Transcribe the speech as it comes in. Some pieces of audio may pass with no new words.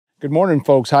Good morning,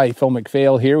 folks. Hi, Phil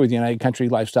McPhail here with United Country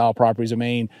Lifestyle Properties of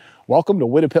Maine. Welcome to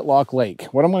Wytopitlock Lake.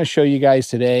 What I'm going to show you guys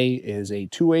today is a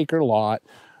 2-acre lot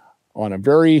on a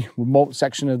very remote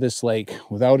section of this lake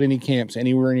without any camps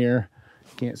anywhere near.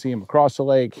 You can't see them across the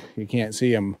lake. You can't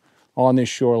see them on this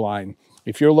shoreline.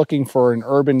 If you're looking for an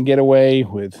urban getaway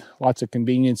with lots of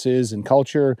conveniences and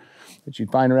culture that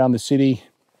you'd find around the city,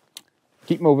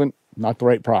 keep moving, not the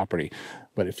right property.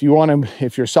 But if you want to,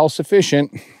 if you're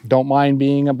self-sufficient, don't mind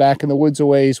being back in the woods a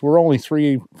ways. We're only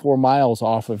 3-4 miles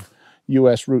off of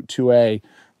US Route 2A,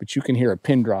 but you can hear a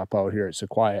pin drop out here. It's so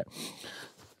quiet.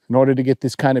 In order to get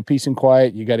this kind of peace and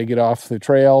quiet, you got to get off the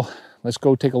trail. Let's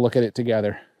go take a look at it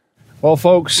together. Well,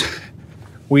 folks,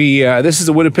 this is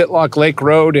the Wytopitlock Lake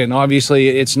Road, and obviously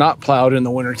it's not plowed in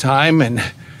the wintertime. And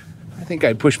I think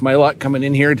I pushed my luck coming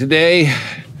in here today,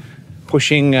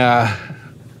 pushing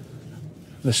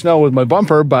the snow with my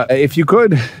bumper. But if you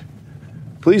could,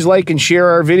 please like and share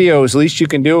our videos. The least you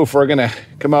can do if we're gonna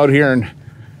come out here and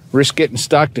risk getting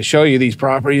stuck to show you these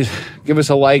properties. Give us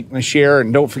a like and a share,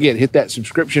 and don't forget, hit that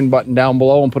subscription button down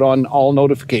below and put on all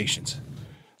notifications.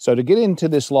 So to get into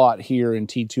this lot here in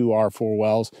T2 R4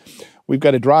 WELS, we've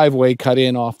got a driveway cut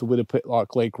in off the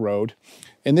Wytopitlock Lake Road,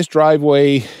 and this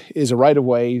driveway is a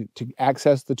right-of-way to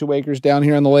access the 2 acres down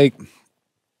here on the lake.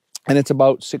 And it's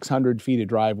about 600 feet of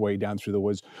driveway down through the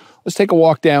woods. Let's take a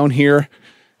walk down here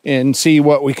and see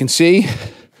what we can see.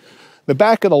 The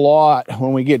back of the lot,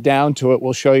 when we get down to it,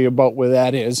 we'll show you about where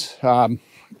that is.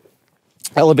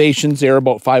 Elevations there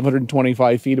about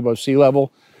 525 feet above sea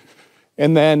level.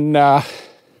 And then the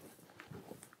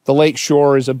lake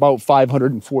shore is about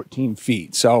 514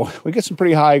 feet. So we get some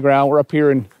pretty high ground. We're up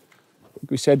here in, like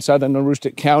we said, southern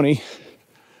Aroostook County.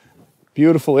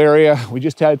 Beautiful area. We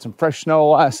just had some fresh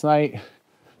snow last night,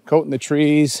 coating the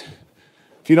trees.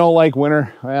 If you don't like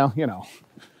winter, well, you know,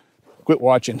 quit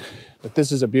watching. But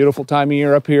this is a beautiful time of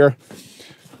year up here.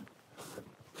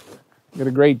 Got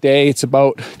a great day. It's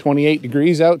about 28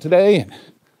 degrees out today and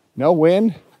no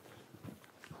wind.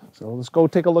 So let's go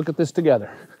take a look at this together.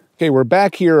 Okay, we're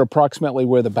back here approximately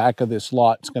where the back of this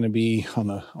lot is going to be on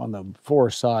the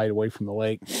forest side away from the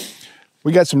lake.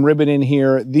 We got some ribbon in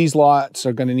here. These lots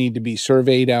are going to need to be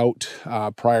surveyed out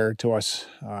prior to us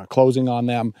closing on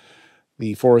them.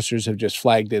 The foresters have just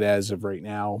flagged it as of right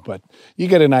now, but you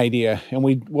get an idea, and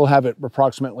we'll have it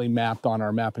approximately mapped on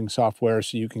our mapping software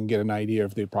so you can get an idea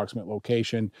of the approximate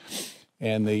location,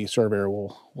 and the surveyor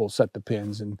will set the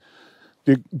pins and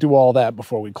do all that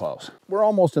before we close. We're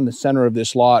almost in the center of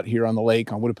this lot here on the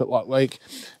lake, on Wytopitlock Lake.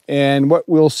 And what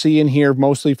we'll see in here,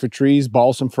 mostly for trees,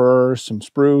 balsam fir, some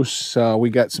spruce. We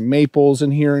got some maples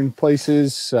in here in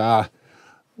places. A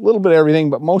little bit of everything,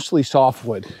 but mostly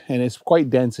softwood. And it's quite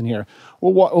dense in here.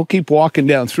 We'll keep walking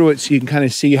down through it so you can kind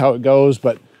of see how it goes.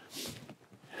 But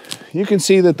you can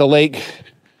see that the lake,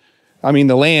 I mean,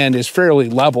 the land is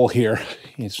fairly level here.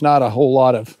 It's not a whole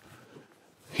lot of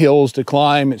hills to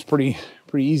climb. It's pretty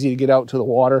easy to get out to the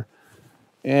water,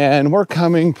 and we're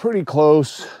coming pretty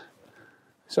close.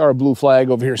 Saw our blue flag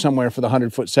over here somewhere for the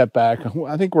 100-foot setback.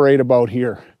 I think we're right about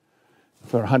here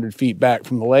for 100 feet back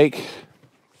from the lake,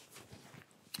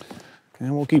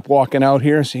 and we'll keep walking out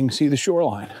here so you can see the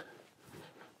shoreline.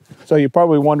 So you're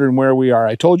probably wondering where we are.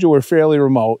 I told you we're fairly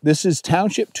remote. This is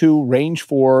Township 2, Range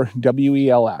 4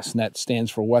 WELS, and that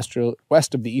stands for west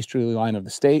of the easterly line of the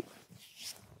state.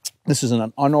 This is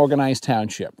an unorganized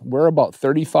township. We're about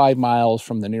 35 miles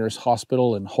from the nearest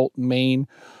hospital in Houlton, Maine.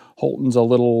 Houlton's a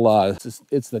little,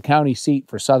 it's the county seat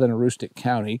for southern Aroostook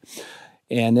County.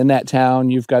 And in that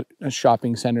town, you've got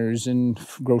shopping centers and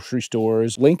grocery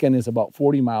stores. Lincoln is about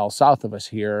 40 miles south of us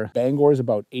here. Bangor is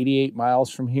about 88 miles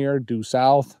from here, due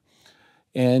south.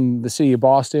 And the city of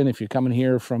Boston, if you're coming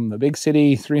here from the big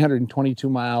city, 322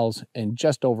 miles and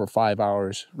just over 5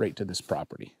 hours right to this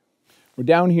property. We're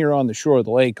down here on the shore of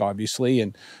the lake, obviously,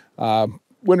 and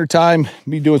wintertime,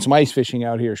 be doing some ice fishing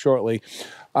out here shortly.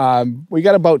 We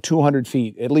got about 200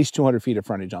 feet, at least 200 feet of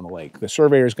frontage on the lake. The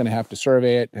surveyor is going to have to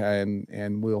survey it,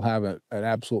 and we'll have an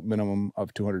absolute minimum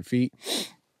of 200 feet.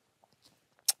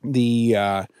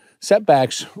 The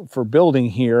setbacks for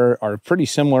building here are pretty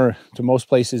similar to most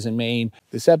places in Maine.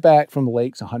 The setback from the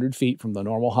lake's 100 feet from the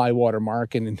normal high water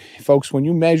mark. And folks, when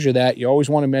you measure that, you always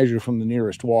want to measure from the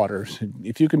nearest water.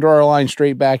 If you can draw a line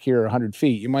straight back here 100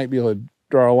 feet, you might be able to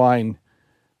draw a line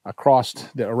across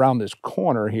around this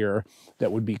corner here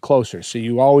that would be closer. So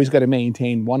you always got to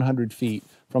maintain 100 feet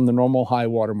from the normal high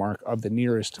water mark of the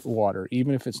nearest water,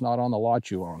 even if it's not on the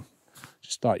lot you own.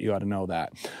 Just thought you ought to know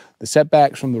that. The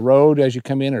setbacks from the road as you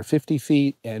come in are 50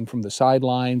 feet, and from the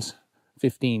sidelines,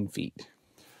 15 feet.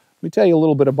 Let me tell you a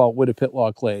little bit about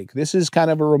Wytopitlock Lake. This is kind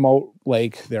of a remote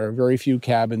lake. There are very few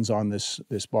cabins on this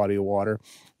body of water.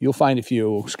 You'll find a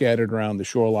few scattered around the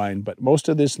shoreline, but most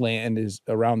of this land is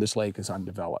around this lake is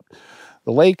undeveloped.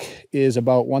 The lake is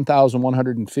about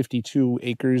 1,152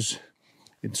 acres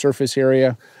in surface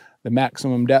area. The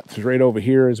maximum depth is right over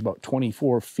here is about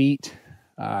 24 feet.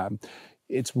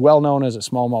 It's well known as a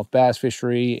smallmouth bass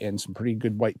fishery and some pretty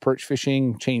good white perch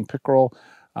fishing, chain pickerel.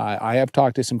 I have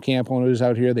talked to some camp owners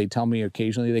out here. They tell me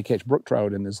occasionally they catch brook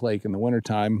trout in this lake in the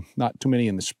wintertime. Not too many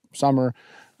in the summer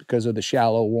because of the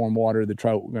shallow, warm water. The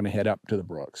trout are going to head up to the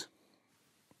brooks.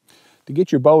 To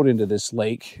get your boat into this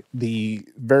lake, the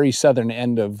very southern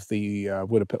end of the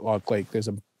Wytopitlock Lake, there's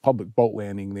a public boat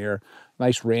landing there.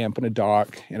 Nice ramp and a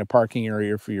dock and a parking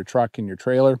area for your truck and your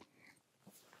trailer.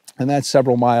 And that's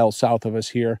several miles south of us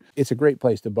here. It's a great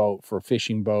place to boat for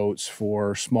fishing boats,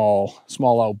 for small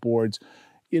outboards.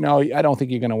 You know, I don't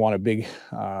think you're going to want a big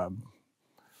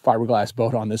fiberglass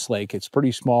boat on this lake. It's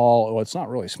pretty small. Well, it's not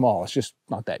really small. It's just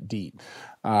not that deep.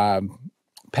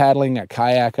 Paddling a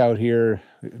kayak out here,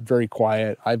 very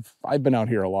quiet. I've been out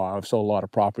here a lot. I've sold a lot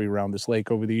of property around this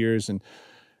lake over the years, and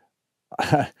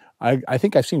I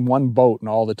think I've seen one boat in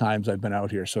all the times I've been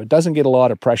out here. So it doesn't get a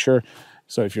lot of pressure.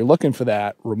 So if you're looking for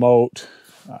that remote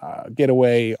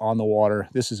getaway on the water,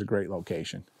 this is a great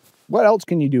location. What else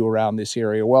can you do around this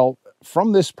area? Well,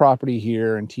 from this property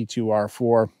here in T2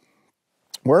 R4,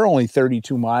 we're only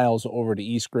 32 miles over to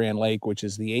East Grand Lake, which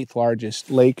is the 8th largest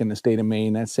lake in the state of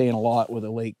Maine. That's saying a lot with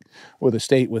a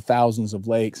state with thousands of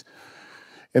lakes.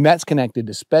 And that's connected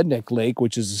to Spednick Lake,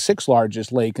 which is the 6th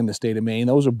largest lake in the state of Maine.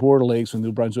 Those are border lakes with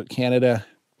New Brunswick, Canada.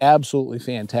 Absolutely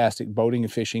fantastic boating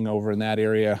and fishing over in that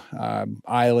area.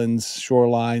 Islands,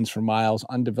 shorelines for miles,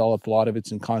 undeveloped. A lot of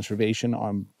it's in conservation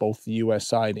on both the U.S.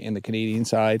 side and the Canadian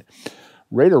side.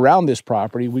 Right around this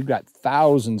property, we've got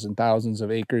thousands and thousands of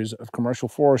acres of commercial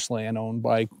forest land owned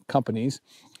by companies.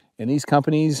 And these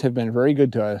companies have been very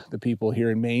good to the people here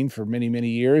in Maine for many, many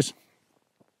years.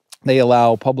 They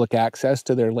allow public access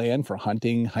to their land for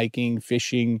hunting, hiking,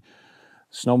 fishing,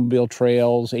 snowmobile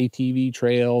trails, ATV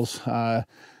trails.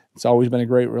 It's always been a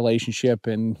great relationship,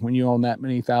 and when you own that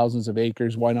many thousands of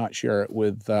acres, why not share it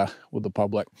with the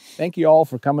public? Thank you all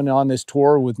for coming on this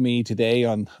tour with me today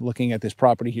on looking at this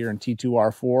property here in T2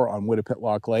 R4 on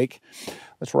Wytopitlock Lake.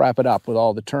 Let's wrap it up with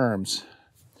all the terms.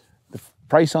 The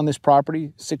price on this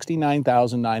property,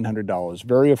 $69,900.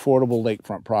 Very affordable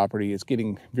lakefront property. It's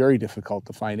getting very difficult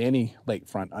to find any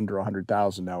lakefront under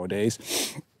 $100,000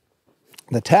 nowadays.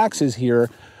 The taxes here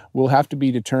will have to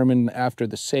be determined after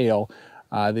the sale.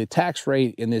 The tax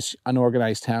rate in this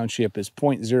unorganized township is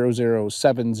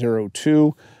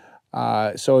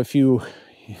 0.00702. So if you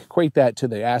equate that to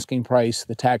the asking price,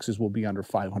 the taxes will be under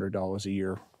 $500 a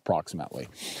year approximately.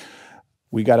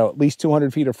 We got at least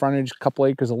 200 feet of frontage, a couple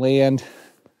acres of land,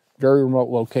 very remote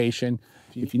location.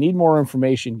 If you need more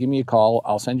information, give me a call.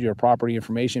 I'll send you a property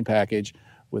information package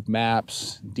with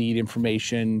maps, deed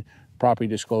information, property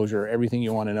disclosure, everything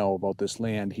you want to know about this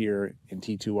land here in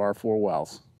T2 R4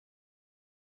 WELS.